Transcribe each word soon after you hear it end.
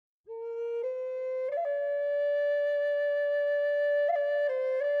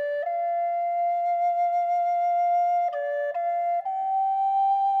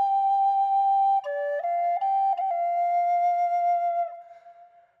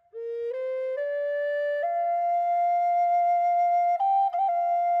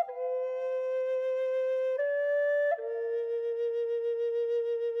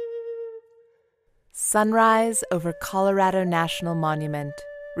Sunrise over Colorado National Monument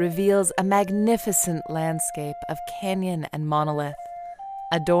reveals a magnificent landscape of canyon and monolith,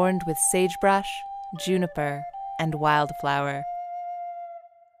 adorned with sagebrush, juniper, and wildflower.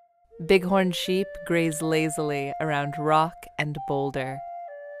 Bighorn sheep graze lazily around rock and boulder.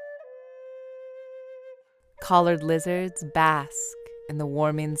 Collared lizards bask in the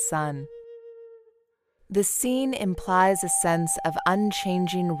warming sun. The scene implies a sense of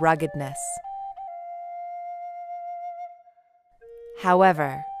unchanging ruggedness.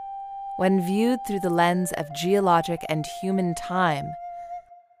 However, when viewed through the lens of geologic and human time,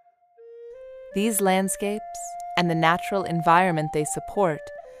 these landscapes and the natural environment they support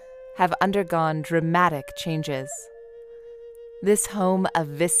have undergone dramatic changes. This home of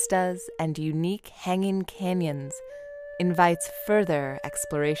vistas and unique hanging canyons invites further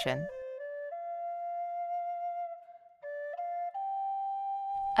exploration.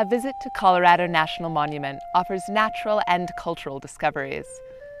 A visit to Colorado National Monument offers natural and cultural discoveries,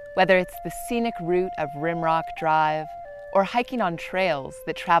 whether it's the scenic route of Rimrock Drive or hiking on trails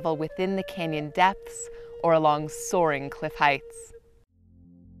that travel within the canyon depths or along soaring cliff heights.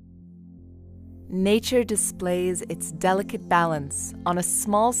 Nature displays its delicate balance on a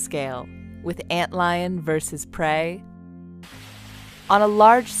small scale with antlion versus prey, on a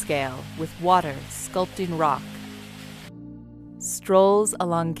large scale with water sculpting rock. Strolls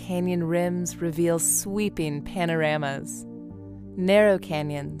along canyon rims reveal sweeping panoramas. Narrow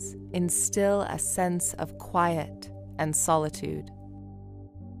canyons instill a sense of quiet and solitude.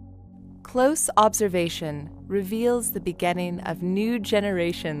 Close observation reveals the beginning of new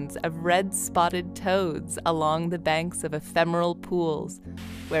generations of red-spotted toads along the banks of ephemeral pools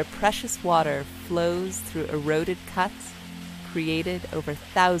where precious water flows through eroded cuts created over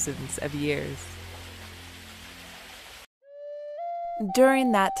thousands of years.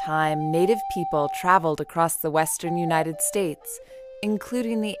 During that time, Native people traveled across the western United States,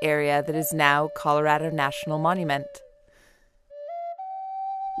 including the area that is now Colorado National Monument.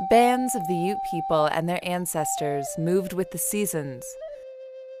 Bands of the Ute people and their ancestors moved with the seasons,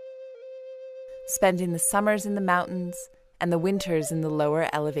 spending the summers in the mountains and the winters in the lower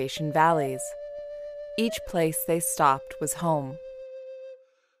elevation valleys. Each place they stopped was home.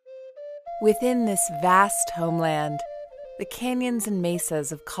 Within this vast homeland, the canyons and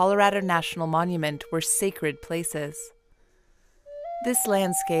mesas of Colorado National Monument were sacred places. This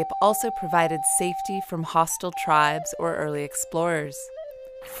landscape also provided safety from hostile tribes or early explorers.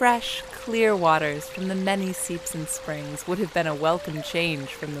 Fresh, clear waters from the many seeps and springs would have been a welcome change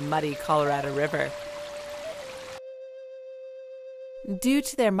from the muddy Colorado River. Due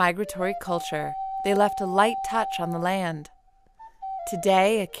to their migratory culture, they left a light touch on the land.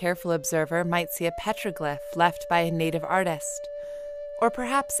 Today, a careful observer might see a petroglyph left by a native artist, or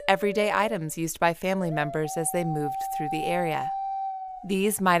perhaps everyday items used by family members as they moved through the area.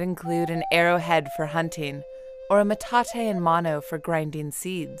 These might include an arrowhead for hunting, or a metate and mano for grinding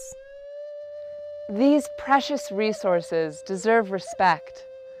seeds. These precious resources deserve respect.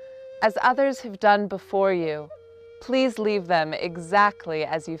 As others have done before you, please leave them exactly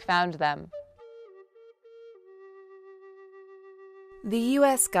as you found them. The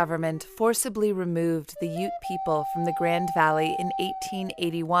U.S. government forcibly removed the Ute people from the Grand Valley in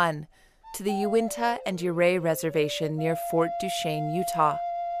 1881 to the Uinta and Ouray Reservation near Fort Duchesne, Utah.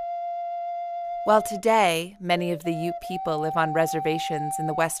 While today many of the Ute people live on reservations in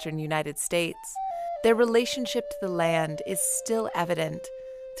the western United States, their relationship to the land is still evident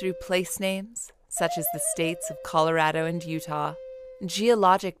through place names, such as the states of Colorado and Utah,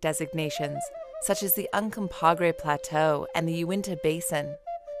 geologic designations, such as the Uncompahgre Plateau and the Uinta Basin,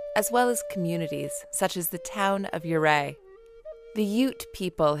 as well as communities such as the town of Ouray. The Ute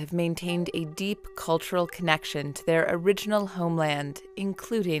people have maintained a deep cultural connection to their original homeland,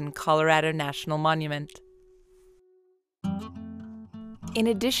 including Colorado National Monument. In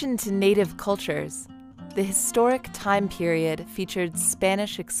addition to native cultures, the historic time period featured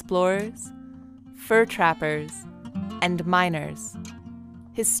Spanish explorers, fur trappers, and miners.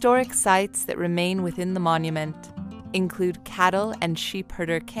 Historic sites that remain within the monument include cattle and sheep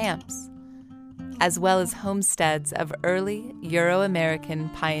herder camps, as well as homesteads of early Euro-American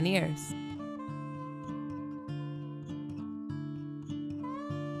pioneers.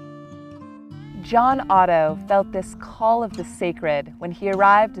 John Otto felt this call of the sacred when he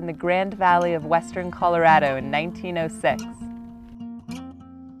arrived in the Grand Valley of western Colorado in 1906.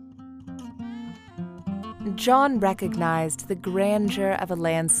 John recognized the grandeur of a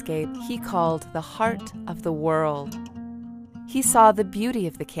landscape he called the heart of the world. He saw the beauty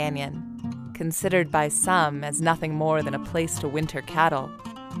of the canyon, considered by some as nothing more than a place to winter cattle.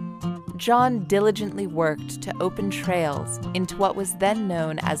 John diligently worked to open trails into what was then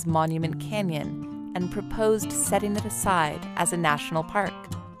known as Monument Canyon and proposed setting it aside as a national park.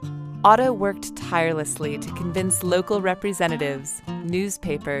 Otto worked tirelessly to convince local representatives,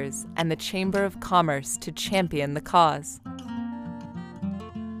 newspapers, and the Chamber of Commerce to champion the cause.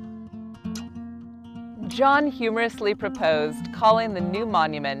 John humorously proposed calling the new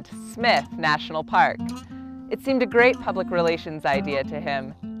monument Smith National Park. It seemed a great public relations idea to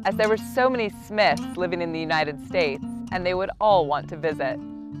him, as there were so many Smiths living in the United States, and they would all want to visit.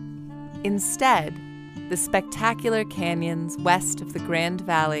 Instead, the spectacular canyons west of the Grand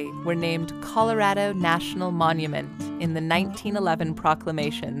Valley were named Colorado National Monument in the 1911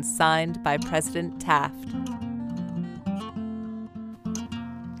 proclamation signed by President Taft.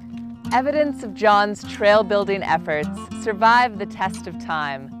 Evidence of John's trail-building efforts survive the test of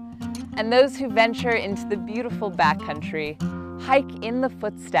time, and those who venture into the beautiful backcountry hike in the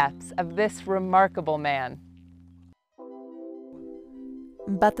footsteps of this remarkable man.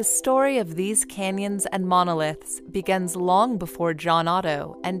 But the story of these canyons and monoliths begins long before John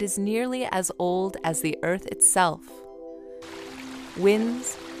Otto and is nearly as old as the Earth itself.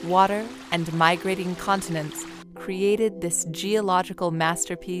 Winds, water, and migrating continents created this geological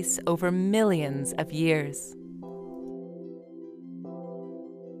masterpiece over millions of years.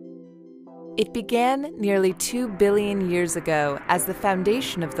 It began nearly 2 billion years ago as the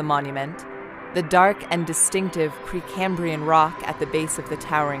foundation of the monument, the dark and distinctive Precambrian rock at the base of the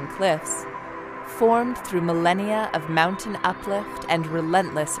towering cliffs, formed through millennia of mountain uplift and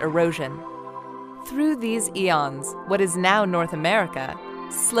relentless erosion. Through these eons, what is now North America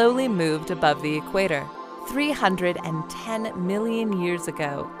slowly moved above the equator. 310 million years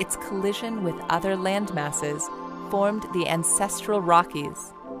ago, its collision with other landmasses formed the ancestral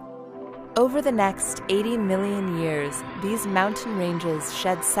Rockies. Over the next 80 million years, these mountain ranges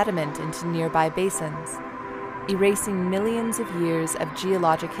shed sediment into nearby basins, erasing millions of years of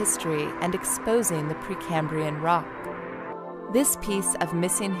geologic history and exposing the Precambrian rock. This piece of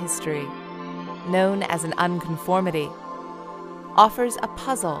missing history, known as an unconformity, offers a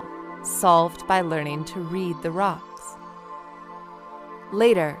puzzle solved by learning to read the rocks.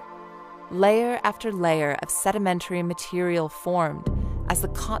 Later, layer after layer of sedimentary material formed as the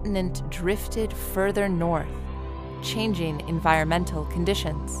continent drifted further north, changing environmental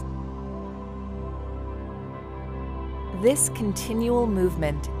conditions. This continual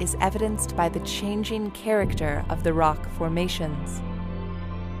movement is evidenced by the changing character of the rock formations.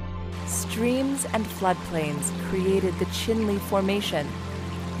 Streams and floodplains created the Chinle Formation,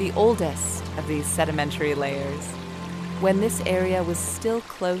 the oldest of these sedimentary layers, when this area was still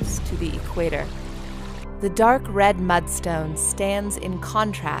close to the equator. The dark red mudstone stands in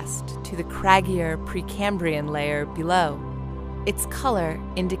contrast to the craggier Precambrian layer below. Its color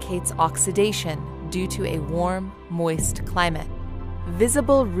indicates oxidation due to a warm, moist climate.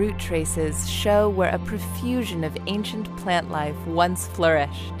 Visible root traces show where a profusion of ancient plant life once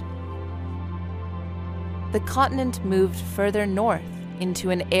flourished. The continent moved further north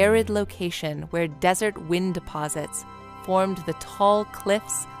into an arid location where desert wind deposits formed the tall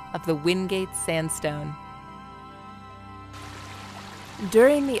cliffs of the Wingate Sandstone.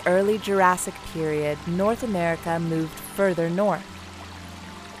 During the early Jurassic period, North America moved further north.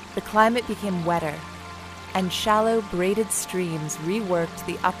 The climate became wetter, and shallow braided streams reworked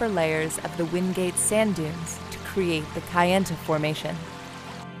the upper layers of the Wingate sand dunes to create the Kayenta Formation.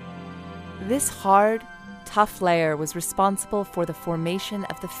 This hard, tough layer was responsible for the formation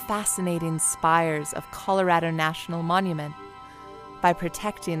of the fascinating spires of Colorado National Monument by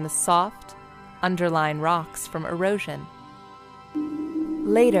protecting the soft, underlying rocks from erosion.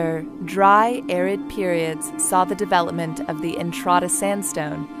 Later, dry, arid periods saw the development of the Entrada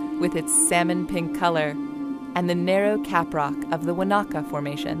Sandstone with its salmon pink color and the narrow caprock of the Wanaka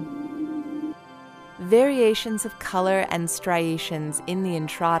Formation. Variations of color and striations in the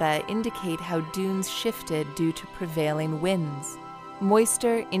Entrada indicate how dunes shifted due to prevailing winds.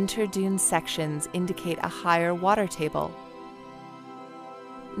 Moister interdune sections indicate a higher water table.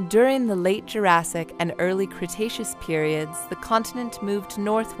 During the late Jurassic and early Cretaceous periods, the continent moved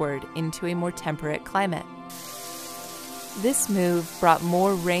northward into a more temperate climate. This move brought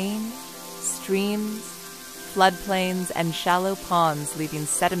more rain, streams, floodplains, and shallow ponds, leaving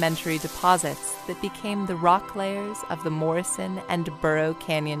sedimentary deposits that became the rock layers of the Morrison and Burrow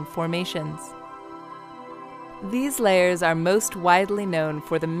Canyon formations. These layers are most widely known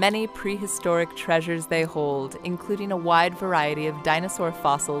for the many prehistoric treasures they hold, including a wide variety of dinosaur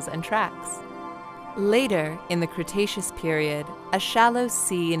fossils and tracks. Later, in the Cretaceous period, a shallow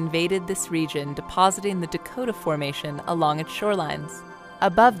sea invaded this region, depositing the Dakota Formation along its shorelines.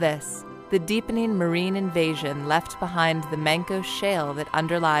 Above this, the deepening marine invasion left behind the Manco Shale that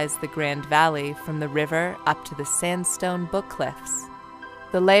underlies the Grand Valley from the river up to the sandstone book cliffs.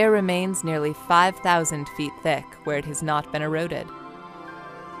 The layer remains nearly 5,000 feet thick where it has not been eroded.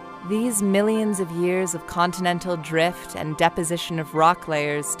 These millions of years of continental drift and deposition of rock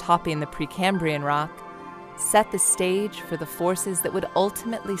layers topping the Precambrian rock set the stage for the forces that would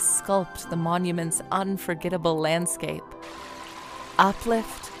ultimately sculpt the monument's unforgettable landscape: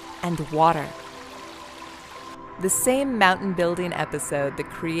 uplift and water. The same mountain-building episode that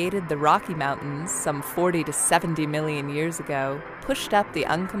created the Rocky Mountains some 40 to 70 million years ago pushed up the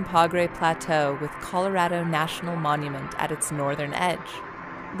Uncompahgre Plateau with Colorado National Monument at its northern edge.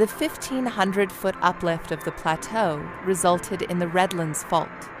 The 1,500-foot uplift of the plateau resulted in the Redlands Fault.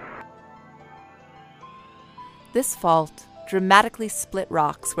 This fault dramatically split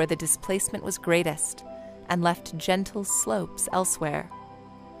rocks where the displacement was greatest and left gentle slopes elsewhere.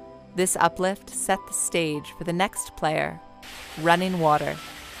 This uplift set the stage for the next player, running water.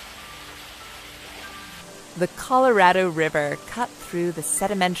 The Colorado River cut through the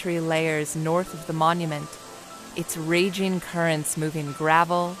sedimentary layers north of the monument, its raging currents moving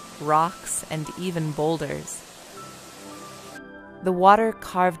gravel, rocks, and even boulders. The water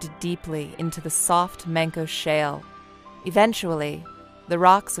carved deeply into the soft Manco Shale. Eventually, the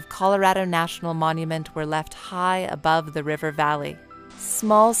rocks of Colorado National Monument were left high above the river valley.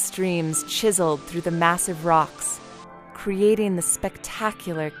 Small streams chiseled through the massive rocks, creating the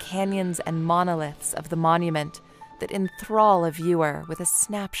spectacular canyons and monoliths of the monument that enthrall a viewer with a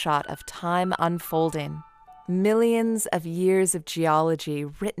snapshot of time unfolding. Millions of years of geology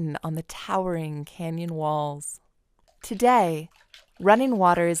written on the towering canyon walls. Today, running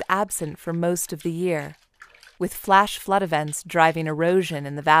water is absent for most of the year, with flash flood events driving erosion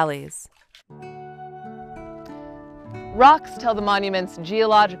in the valleys. Rocks tell the monument's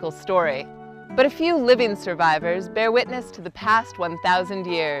geological story, but a few living survivors bear witness to the past 1,000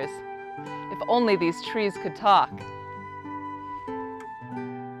 years. If only these trees could talk.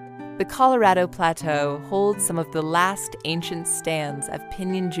 The Colorado Plateau holds some of the last ancient stands of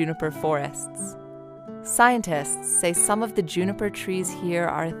pinyon juniper forests. Scientists say some of the juniper trees here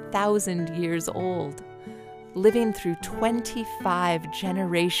are 1,000 years old, living through 25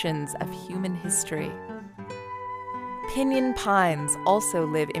 generations of human history. Pinyon pines also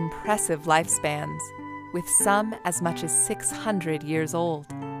live impressive lifespans, with some as much as 600 years old.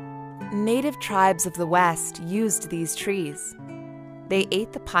 Native tribes of the West used these trees. They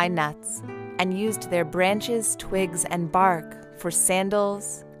ate the pine nuts and used their branches, twigs, and bark for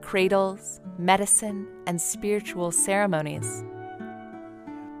sandals, cradles, medicine, and spiritual ceremonies.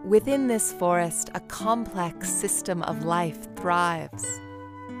 Within this forest, a complex system of life thrives.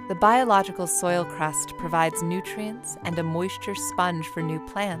 The biological soil crust provides nutrients and a moisture sponge for new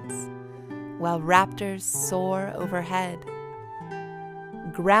plants, while raptors soar overhead.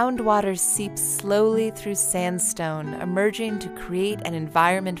 Groundwater seeps slowly through sandstone, emerging to create an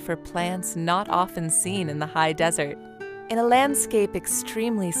environment for plants not often seen in the high desert. In a landscape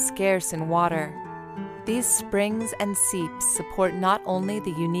extremely scarce in water, these springs and seeps support not only the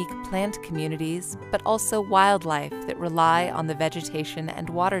unique plant communities, but also wildlife that rely on the vegetation and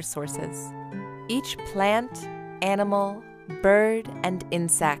water sources. Each plant, animal, bird, and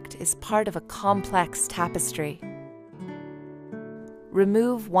insect is part of a complex tapestry.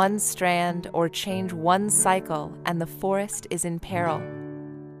 Remove one strand or change one cycle, and the forest is in peril.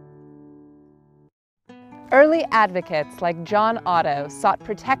 Early advocates like John Otto sought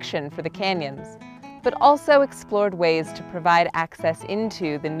protection for the canyons, but also explored ways to provide access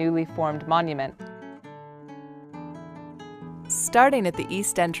into the newly formed monument. Starting at the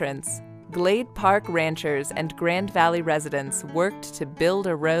east entrance, Glade Park ranchers and Grand Valley residents worked to build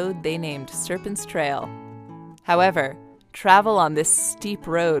a road they named Serpent's Trail. However, travel on this steep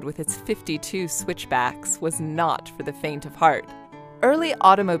road with its 52 switchbacks was not for the faint of heart. Early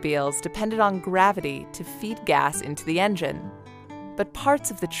automobiles depended on gravity to feed gas into the engine. But parts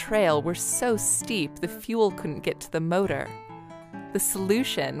of the trail were so steep the fuel couldn't get to the motor. The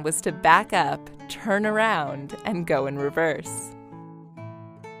solution was to back up, turn around, and go in reverse.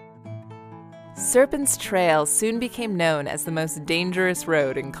 Serpent's Trail soon became known as the most dangerous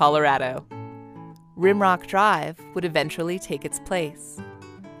road in Colorado. Rimrock Drive would eventually take its place.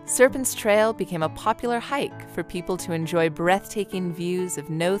 Serpent's Trail became a popular hike for people to enjoy breathtaking views of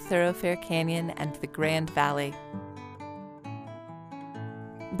No Thoroughfare Canyon and the Grand Valley.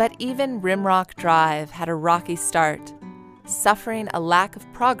 But even Rimrock Drive had a rocky start, suffering a lack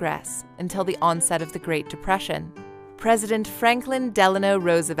of progress until the onset of the Great Depression. President Franklin Delano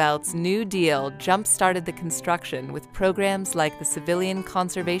Roosevelt's New Deal jump-started the construction with programs like the Civilian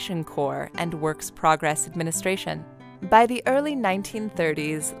Conservation Corps and Works Progress Administration. By the early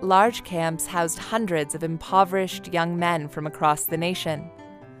 1930s, large camps housed hundreds of impoverished young men from across the nation.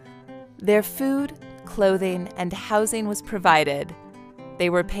 Their food, clothing, and housing was provided. They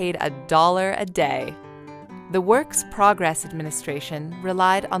were paid $1 a day. The Works Progress Administration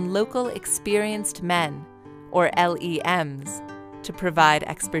relied on local experienced men, or LEMs, to provide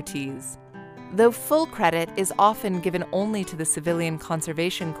expertise. Though full credit is often given only to the Civilian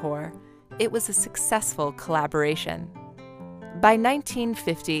Conservation Corps, it was a successful collaboration. By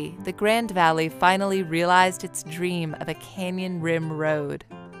 1950, the Grand Valley finally realized its dream of a canyon rim road.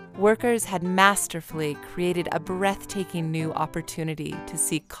 Workers had masterfully created a breathtaking new opportunity to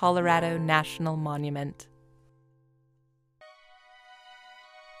see Colorado National Monument.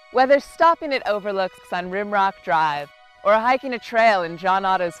 Whether stopping at overlooks on Rimrock Drive or hiking a trail in John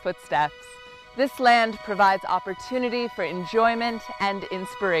Otto's footsteps, this land provides opportunity for enjoyment and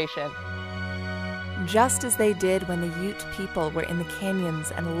inspiration. Just as they did when the Ute people were in the canyons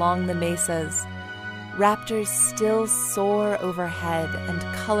and along the mesas, raptors still soar overhead and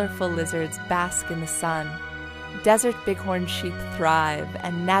colorful lizards bask in the sun. Desert bighorn sheep thrive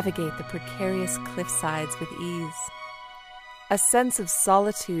and navigate the precarious cliffsides with ease. A sense of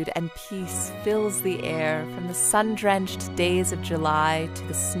solitude and peace fills the air from the sun-drenched days of July to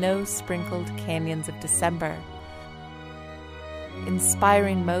the snow-sprinkled canyons of December,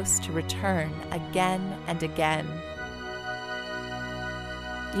 inspiring most to return again and again.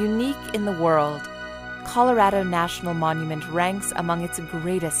 Unique in the world, Colorado National Monument ranks among its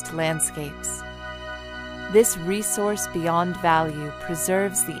greatest landscapes. This resource beyond value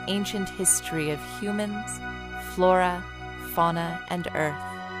preserves the ancient history of humans, flora, fauna, and earth.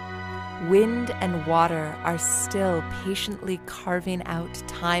 Wind and water are still patiently carving out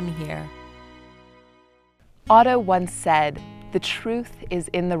time here. Otto once said, "The truth is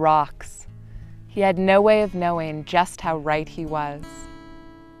in the rocks." He had no way of knowing just how right he was.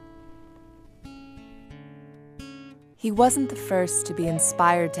 He wasn't the first to be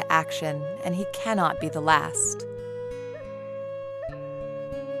inspired to action, and he cannot be the last.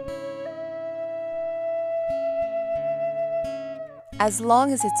 As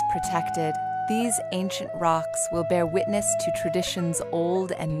long as it's protected, these ancient rocks will bear witness to traditions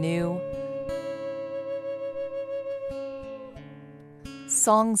old and new,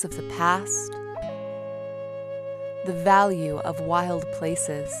 songs of the past, the value of wild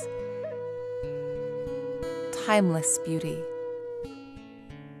places, timeless beauty,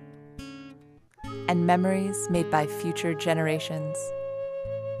 and memories made by future generations.